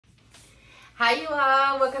Hi you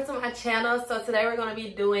all, welcome to my channel. So today we're going to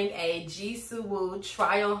be doing a GSWOO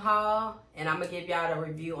Try on haul, and I'm going to give y'all a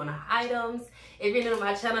review on the items. If you're new to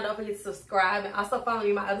my channel, don't forget to subscribe and also follow me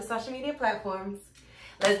on my other social media platforms.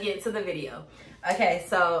 Let's get into the video. Okay,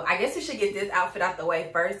 so I guess we should get this outfit out the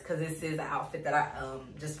way first because this is the outfit that I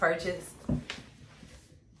just purchased.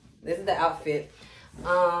 This is the outfit.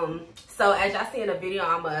 So as y'all see in the video,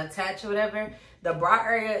 I'm going to attach or whatever. The bra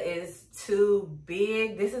area is too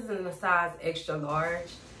big. This is in the size extra large.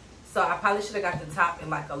 So I probably should have got the top in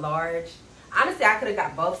like a large. Honestly, I could have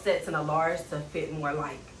got both sets in a large to fit more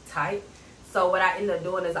like tight. So what I end up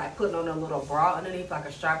doing is like putting on a little bra underneath, like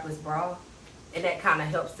a strapless bra. And that kind of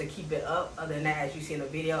helps to keep it up. Other than that, as you see in the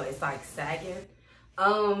video, it's like sagging.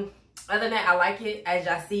 Other than that, I like it. As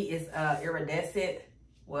y'all see, it's iridescent.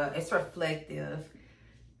 Well, it's reflective.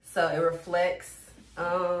 So it reflects.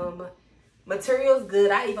 Material's good.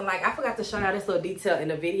 I forgot to show y'all this little detail in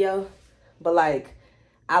the video, but like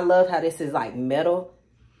I love how this is like metal,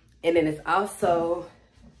 and then it's also,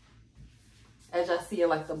 as y'all see, in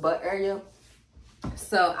like the butt area.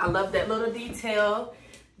 So I love that little detail.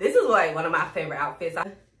 This is like one of my favorite outfits.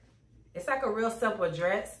 It's like a real simple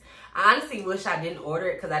dress. I honestly wish I didn't order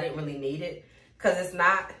it because I didn't really need it, because it's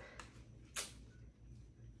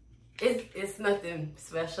nothing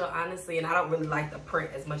special, honestly, and I don't really like the print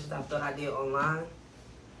as much as I thought I did online.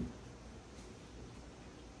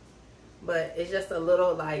 But it's just a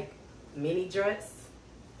little like mini dress.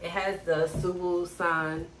 It has the GSWOO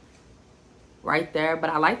sign right there, but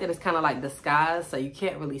I like that it's kind of like disguised, so you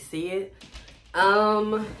can't really see it.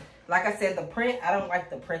 Like I said, the print, I don't like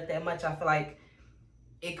the print that much. I feel like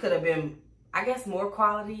it could have been, I guess, more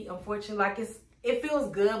quality, unfortunately. Like it feels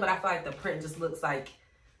good, but I feel like the print just looks like,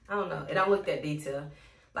 I don't know. It don't look that detailed.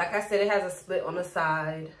 Like I said, it has a split on the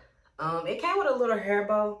side. It came with a little hair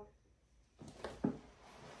bow.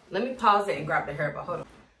 Let me pause it and grab the hair bow. Hold on.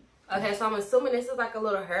 Okay, so I'm assuming this is like a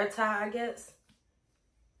little hair tie, I guess.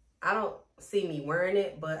 I don't see me wearing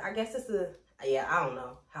it, but I guess it's yeah, I don't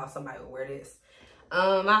know how somebody would wear this.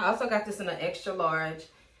 I also got this in an extra large.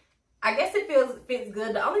 I guess it fits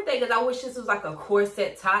good. The only thing is I wish this was like a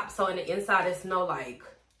corset top, so in the inside it's no like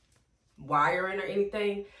wiring or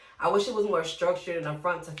anything. I wish it was more structured in the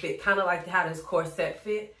front to fit kind of like how this corset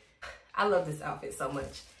fit. I love this outfit so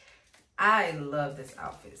much. I love this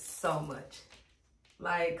outfit so much.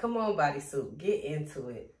 Like, come on, bodysuit, get into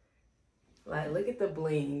it. Like, look at the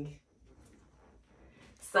bling.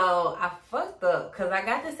 So I fucked up because I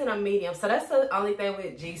got this in a medium. So that's the only thing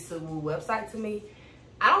with GSWOO website to me.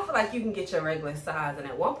 I don't feel like you can get your regular size, and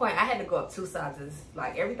at one point I had to go up 2 sizes.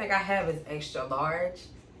 Like, everything I have is extra large.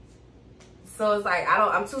 So it's like,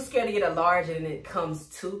 I'm too scared to get a large and it comes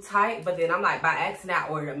too tight. But then I'm like, by accident, I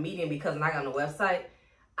ordered a medium because when I got on the website,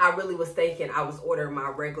 I really was thinking I was ordering my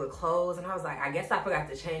regular clothes. And I was like, I guess I forgot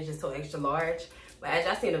to change this to extra large. But as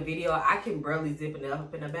y'all see in the video, I can barely zip it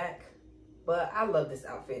up in the back. But I love this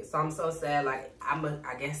outfit. So I'm so sad, like,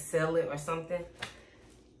 I guess sell it or something.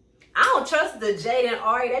 I don't trust the Jade and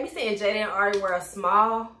Ari. They be saying Jade and Ari wear a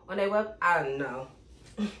small on their web. I don't know.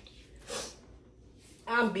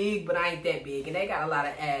 I'm big, but I ain't that big, and they got a lot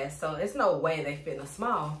of ass, so it's no way they fit in a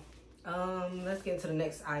small. Let's get into the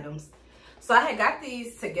next items. So I had got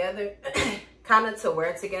these together, kind of to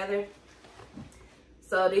wear together.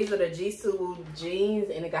 So these are the GSWOO jeans,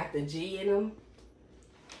 and it got the G in them.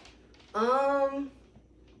 I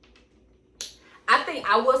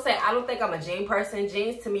will say, I don't think I'm a jean person.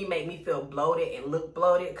 Jeans to me make me feel bloated and look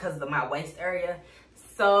bloated because of my waist area.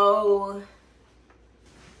 So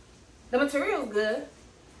the material's good.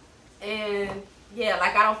 And yeah,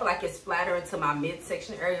 like I don't feel like it's flattering to my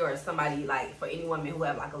midsection area, or somebody like, for any woman who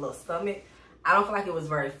have like a little stomach. I don't feel like it was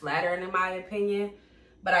very flattering in my opinion.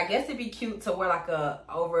 But I guess it'd be cute to wear like an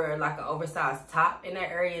oversized top in that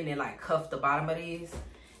area and then like cuff the bottom of these.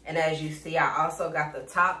 And as you see, I also got the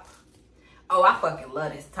top. Oh, I fucking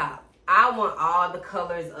love this top. I want all the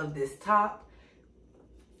colors of this top.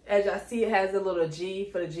 As y'all see, it has a little G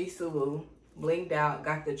for the GSWOO. Blinged out.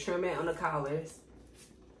 Got the trimming on the collars.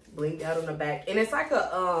 Blinged out on the back. And it's like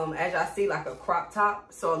a, as y'all see, like a crop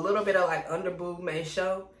top. So a little bit of like under boob may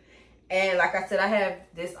show. And like I said, I have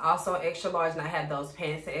this also extra large, and I have those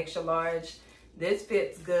pants in extra large. This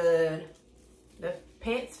fits good. The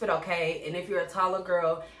pants fit okay. And if you're a taller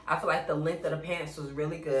girl, I feel like the length of the pants was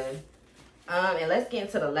really good. And let's get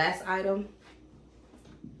into the last item.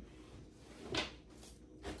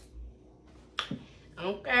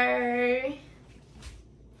 Okay.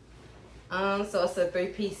 So it's a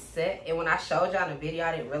 3-piece set, and when I showed y'all in the video,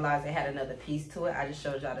 I didn't realize it had another piece to it. I just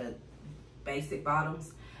showed y'all the basic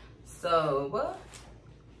bottoms. So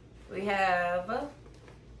we have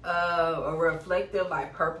a reflective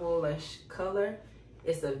like purplish color.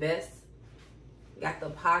 It's a vest. Got the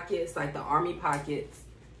pockets, like the army pockets,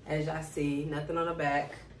 as y'all see. Nothing on the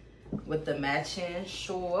back. With the matching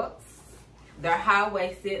shorts. They're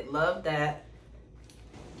high-waisted. Love that.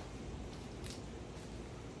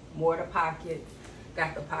 More of the pockets.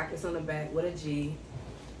 Got the pockets on the back with a G.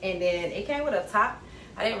 And then it came with a top.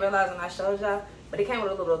 I didn't realize when I showed y'all, but it came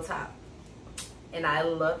with a little top. And I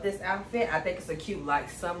love this outfit. I think it's a cute, like,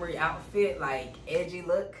 summery outfit, like, edgy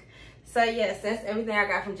look. So, yes, that's everything I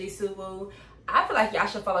got from GSWOO. I feel like y'all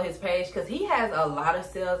should follow his page because he has a lot of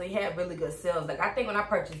sales. And he had really good sales. Like, I think when I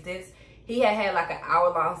purchased this, he had like an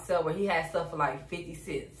hour-long sale where he had stuff for like 50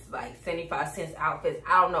 cents, like 75 cents outfits.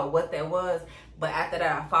 I don't know what that was, but after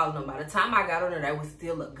that, I followed them. By the time I got on there, they was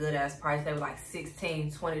still a good-ass price. They were like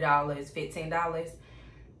 $16, $20, $15.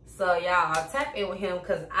 So, y'all, tap in with him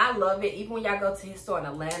because I love it. Even when y'all go to his store in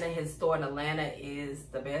Atlanta, his store in Atlanta is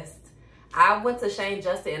the best. I went to Shane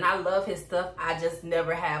Justin, and I love his stuff. I just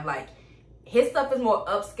never have, like, his stuff is more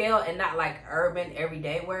upscale and not, like, urban,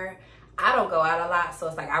 everyday wear. I don't go out a lot, so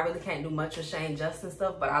it's like I really can't do much with Shane Justin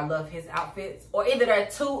stuff, but I love his outfits. Or either they're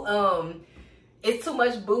too, it's too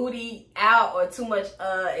much booty out or too much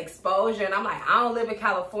exposure. And I'm like, I don't live in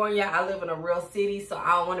California. I live in a real city, so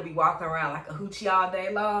I don't want to be walking around like a hoochie all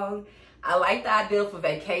day long. I like the idea for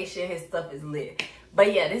vacation. His stuff is lit.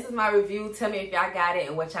 But yeah, this is my review. Tell me if y'all got it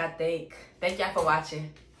and what y'all think. Thank y'all for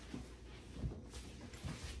watching.